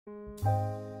Hello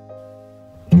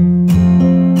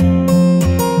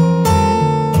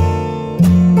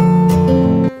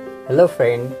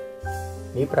friend,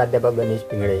 मी प्राध्यापक गणेश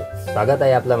पिंगळे. स्वागत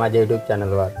आहे आपलं माझ्या यूट्यूब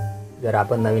चॅनलवर. जर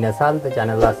आपण नवीन असाल तर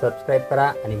चॅनलला सबस्क्राईब करा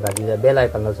आणि बाजूच्या बेल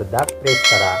आयकॉनला सुद्धा प्रेस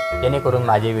करा, जेणेकरून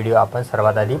माझे व्हिडिओ आपण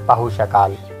सर्वात आधी पाहू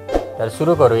शकाल. तर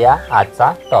सुरू करूया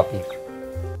आजचा टॉपिक.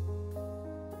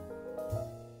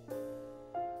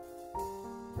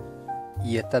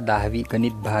 इयत्ता 10वी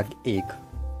गणित भाग 1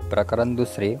 प्रकरण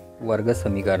 2 वर्ग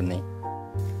समीकरणे.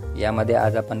 यामध्ये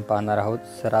आज आपण पाहणार आहोत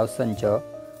सराव संच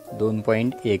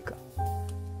 2.1.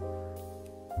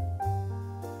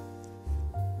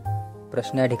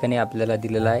 प्रश्न या ठिकाणी आपल्याला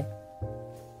दिलेला आहे.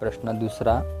 प्रश्न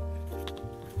 2.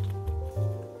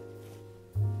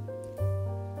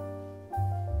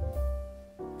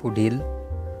 पुढील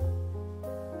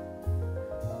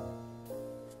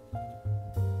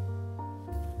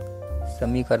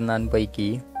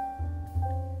समीकरणांपैकी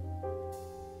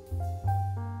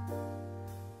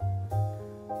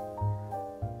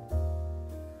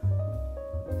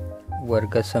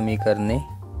वर्ग समीकरणे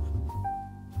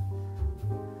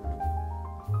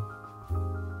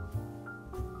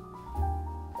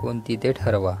कोणती ते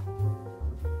ठरवा.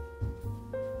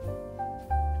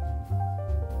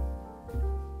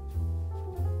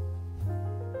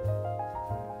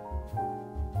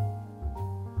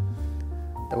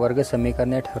 तर वर्ग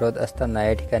समीकरणे ठरवत असताना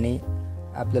या ठिकाणी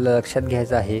आपल्याला लक्षात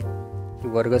घ्यायचं आहे की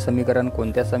वर्ग समीकरण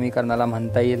कोणत्या समीकरणाला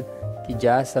म्हणता येईल की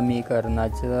ज्या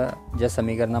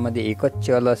समीकरणामध्ये एकच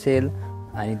चल असेल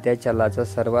आणि त्या चलाचा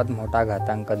सर्वात मोठा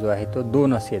घातांक जो आहे तो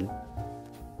 2 असेल.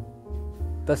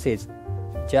 तसेच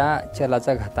ज्या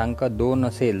चलाचा घातांक 2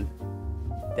 असेल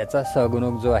त्याचा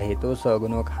सहगुणक जो आहे तो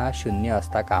सहगुणक हा 0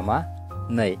 असता कामा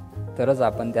नये, तरच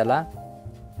आपण त्याला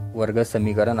वर्ग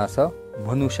समीकरण असं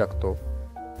म्हणू शकतो.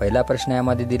 पहिला प्रश्न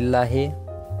यामध्ये दिलेला आहे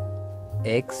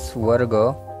x वर्ग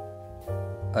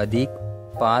अधिक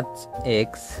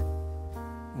 5x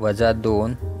वजा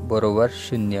 2 बरोबर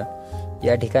 0.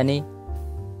 या ठिकाणी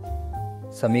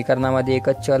समीकरणामध्ये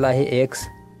एकच चल आहे x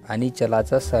आणि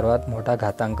चलाचा सर्वात मोठा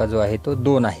घातांक जो आहे तो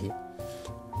 2 आहे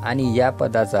आणि या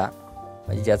पदाचा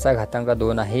म्हणजे ज्याचा घातांक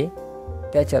 2 आहे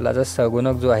त्या चलाचा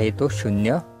सहगुणक जो आहे तो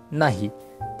 0 नाही.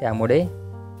 त्यामुळे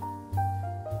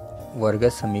वर्ग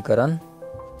समीकरण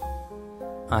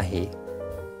आहे.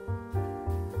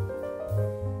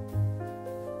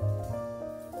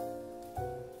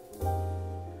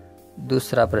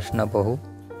 दुसरा प्रश्न पाहू.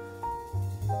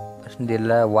 प्रश्न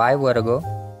दिलेला y वर्ग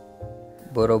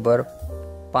बरोबर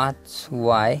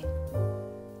 5y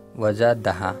वजा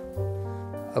 10.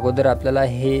 अगोदर आपल्याला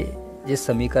हे जे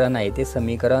समीकरण आहे ते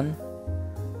समीकरण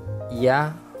या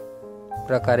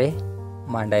प्रकारे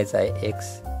मांडायचं आहे.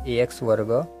 ax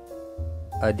वर्ग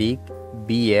अधिक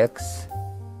bx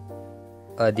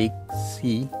अधिक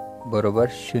c बरोबर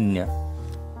 0.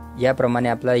 याप्रमाणे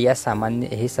आपल्याला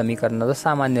हे समीकरणाचं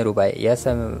सामान्य रूप आहे. या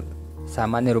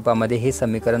सामान्य रूपामध्ये हे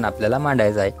समीकरण आपल्याला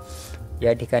मांडायचं आहे.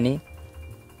 या ठिकाणी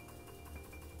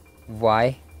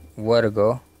y वर्ग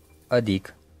अधिक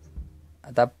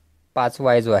आता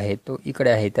 5y जो आहे तो इकडे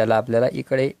आहे, त्याला आपल्याला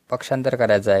इकडे पक्षांतर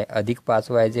करायचं आहे. अधिक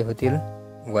 5y जे होतील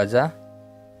वजा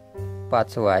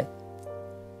 5y,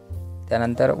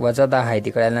 त्यानंतर वजा 10 आहे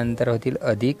तिकडे आल्यानंतर होतील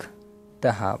अधिक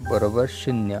 10 बरोबर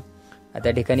 0. आता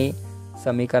या ठिकाणी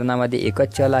समीकरणामध्ये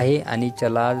एकच चल आहे आणि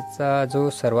चलाचा जो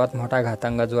सर्वात मोठा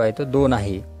घातांक जो आहे तो 2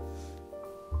 आहे,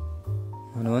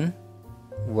 म्हणून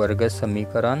वर्ग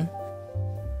समीकरण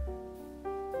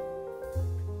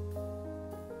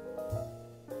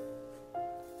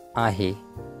आहे.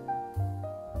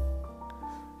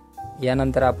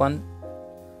 यानंतर आपण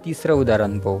तिसरं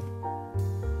उदाहरण पाहू.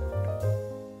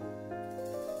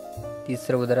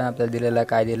 तिसरं उदाहरण आपल्याला दिलेलं आहे.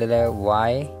 काय दिलेलं आहे?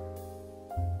 y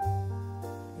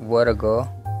वर्ग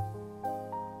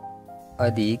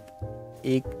अधिक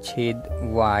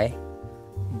 1/y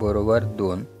बरोबर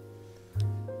 2.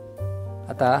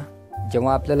 आता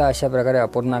जेव्हा आपल्याला अशा प्रकारे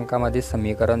अपूर्णांकामध्ये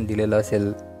समीकरण दिलेलं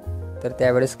असेल तर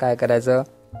त्यावेळेस काय करायचं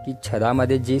की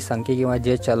छदामध्ये जी संख्या किंवा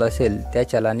जे चल असेल त्या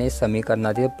चलाने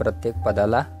समीकरणातील प्रत्येक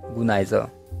पदाला गुणायचं.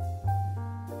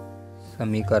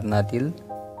 समीकरणातील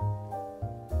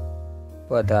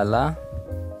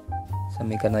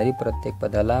प्रत्येक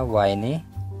पदाला y ने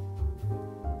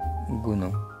गुणू.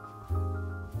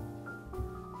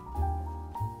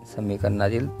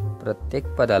 समीकरणातील प्रत्येक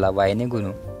पदाला y ने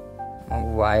गुणू.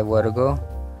 y वर्ग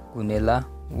गुणेला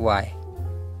y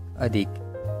अधिक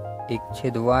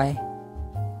 1/y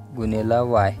गुणेला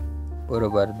y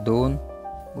बरोबर 2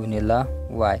 गुणेला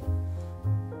y.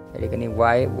 या ठिकाणी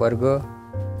y वर्ग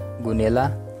गुणेला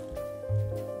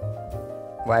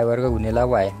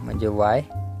y म्हणजे y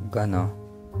घन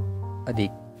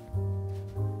अधिक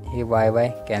हे वाय वाय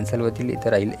कॅन्सल होतील, इथं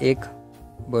राहील 1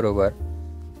 बरोबर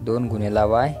 2 गुणिला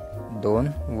वाय 2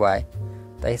 वाय.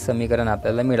 तर हे समीकरण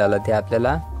आपल्याला मिळालं, ते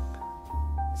आपल्याला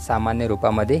सामान्य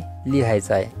रूपामध्ये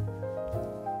लिहायचं आहे.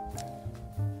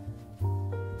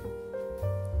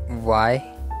 वाय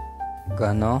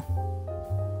घन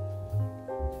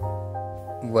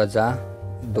वजा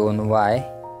 2y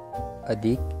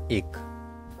अधिक 1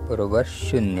 बरोबर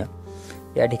 0.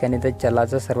 या ठिकाणी तर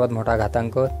चलाचा सर्वात मोठा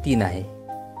घातांक 3 आहे,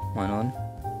 म्हणून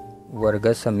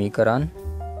वर्ग समीकरण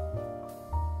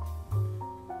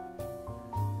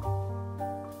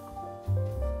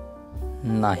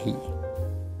नाही.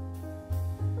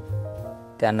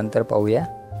 त्यानंतर पाहूया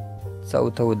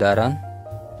चौथं उदाहरण.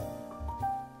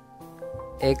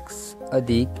 x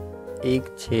अधिक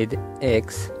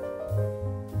 1/x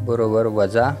बरोबर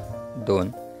वजा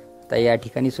 2. तर या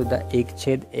ठिकाणी सुद्धा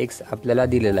 1/x आपल्याला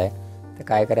दिलेला आहे. तर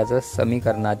काय करायचं,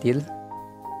 समीकरणातील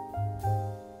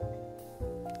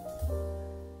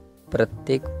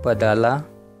प्रत्येक पदाला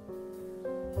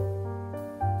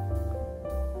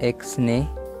x ने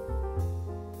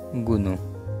गुणू.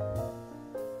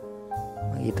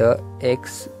 इथं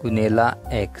x गुणेला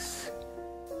x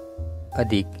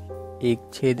अधिक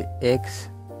 1/x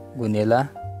गुणेला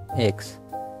x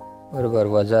बरोबर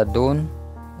वजा 2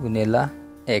 गुणेला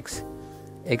x.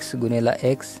 x गुणेला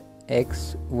x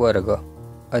x वर्ग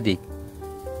अधिक,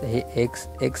 तर हे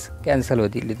x कॅन्सल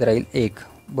होतील, इथं राहील 1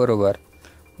 बरोबर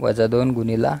वजा 2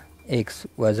 गुणिला x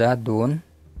वजा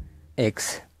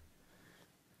 2x.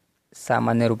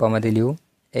 सामान्य रूपामध्ये लिहू,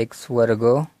 x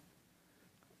वर्ग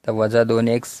तर वजा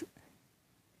 2x,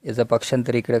 याचं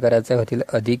पक्षांतर इकडे करायचं होतील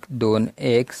अधिक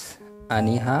 2x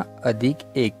आणि हा अधिक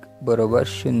 1 बरोबर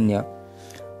 0.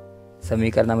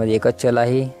 समीकरणामध्ये एकच चल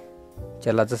आहे,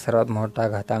 चलाचा सर्वात मोठा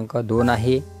घातांक 2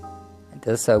 आहे,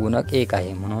 त्याचा सहगुणक 1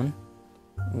 आहे, म्हणून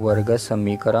वर्ग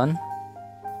समीकरण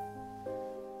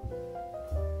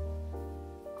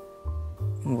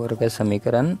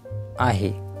आहे.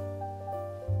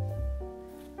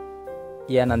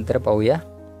 यानंतर पाहूया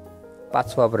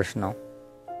 5वा प्रश्न.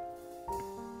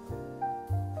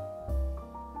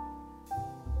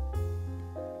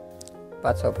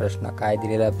 पाचवा प्रश्न काय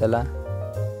दिलेला आपल्याला,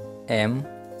 m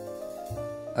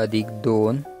अधिक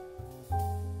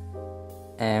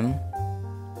 2m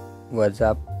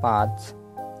वजा 5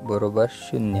 बरोबर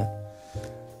 0.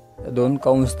 2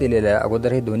 कंस दिलेले आहे.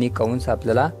 अगोदर हे दोन्ही कंस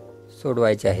आपल्याला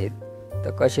सोडवायचे आहेत.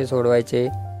 तर कसे सोडवायचे,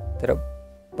 तर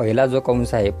पहिला जो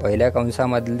कंस आहे, पहिल्या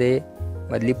कंसामधली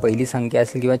पहिली संख्या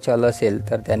असेल किंवा चल असेल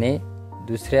तर त्याने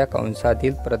दुसऱ्या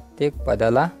कंसातील प्रत्येक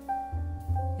पदाला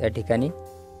या ठिकाणी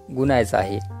गुणायचं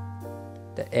आहे.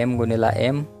 तर m गुणिला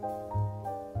m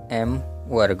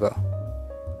वर्ग,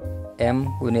 m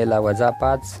गुणिला वजा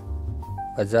 5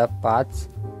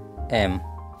 m.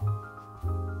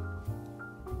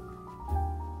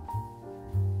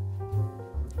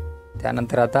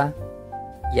 त्यानंतर आता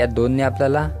या 2ने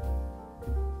आपल्याला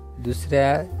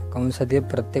दुसऱ्या कंसातील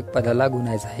प्रत्येक पदाला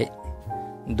गुणायचं आहे.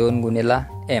 2 गुणिला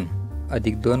m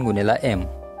अधिक 2 गुणिला m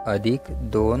अधिक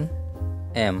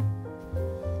 2m.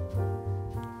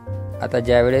 आता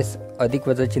ज्या वेळेस अधिक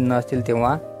वजा चिन्ह असतील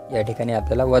तेव्हा या ठिकाणी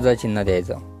आपल्याला वजा चिन्ह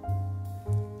द्यायचं.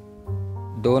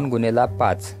 2 गुणिला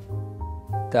 5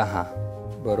 10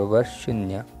 बरोबर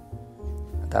 0.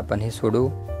 आता आपण हे सोडू.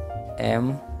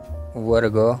 m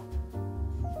वर्ग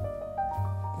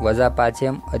वजा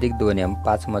 5m अधिक 2m,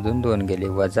 5 मधून 2 गेले,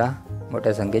 वजा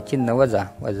मोठ्या संख्येत चिन्ह वजा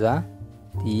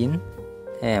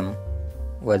 3m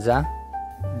वजा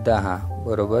 10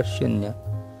 बरोबर 0.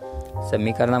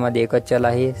 समीकरणामध्ये एकच चल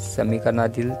आहे.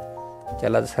 समीकरणातील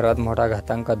चलाचा सर्वात मोठा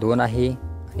घातांक 2 आहे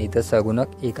आणि इथं सहगुणक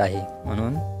 1 आहे,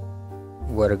 म्हणून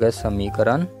वर्ग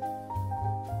समीकरण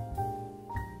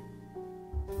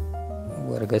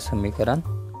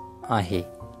आहे.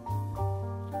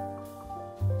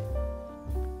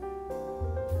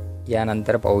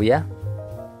 यानंतर पाहूया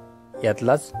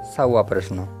यातलाच 6वा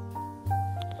प्रश्न.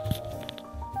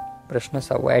 प्रश्न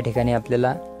 6 या ठिकाणी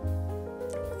आपल्याला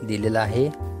दिलेला आहे.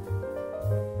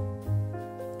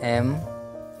 m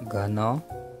घन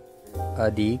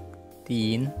अधिक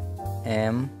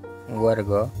 3m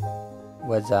वर्ग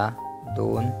वजा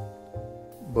 2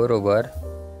 बरोबर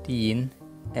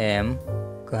 3m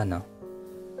घन.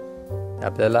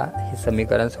 आपल्याला हे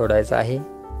समीकरण सोडायचं आहे.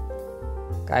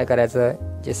 काय करायचं,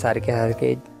 जे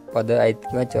सारखे पद आहेत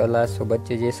किंवा चला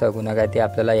सोबतचे जे सहगुणक आहेत ते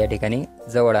आपल्याला या ठिकाणी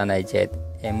जवळ आणायचे आहेत.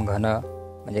 m घन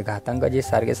म्हणजे घातांक, जे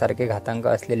सारखे घातांक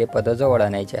असलेले पद जवळ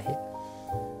आणायचे आहेत.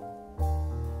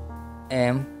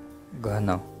 m घन,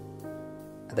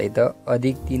 आता इथं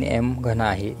अधिक 3m घन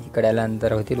आहे, इकडे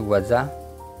आल्यानंतर होतील वजा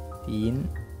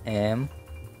 3m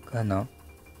घन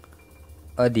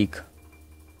अधिक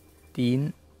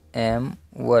 3m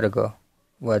वर्ग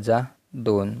वजा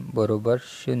 2 बरोबर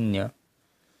 0.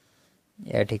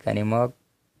 या ठिकाणी मग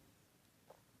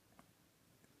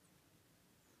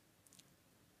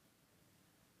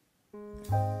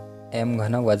m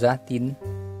घन वजा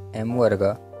 3m वर्ग,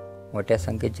 मोठ्या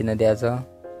संख्येत चिन्ह द्यायचं.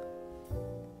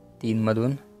 3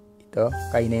 मधून इथं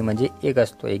काही नाही म्हणजे 1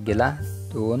 असतो, 1 गेला.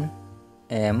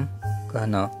 2m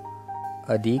घन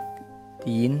अधिक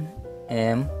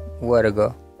 3m वर्ग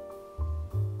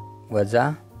वजा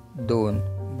 2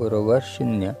 बरोबर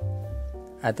 0.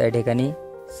 आता या ठिकाणी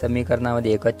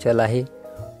समीकरणामध्ये एकच चल आहे,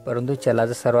 परंतु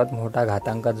चलाचा सर्वात मोठा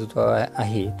घातांक जो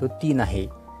आहे तो 3 आहे,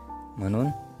 म्हणून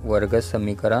वर्ग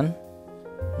समीकरण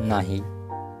नाही.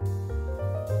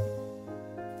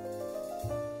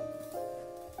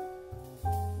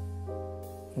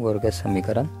 वर्ग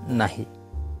समीकरण नाही.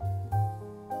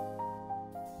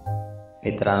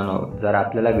 मित्रांनो, जर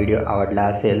आपल्याला व्हिडिओ आवडला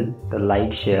असेल तर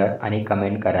लाईक, शेअर आणि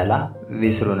कमेंट करायला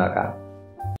विसरू नका.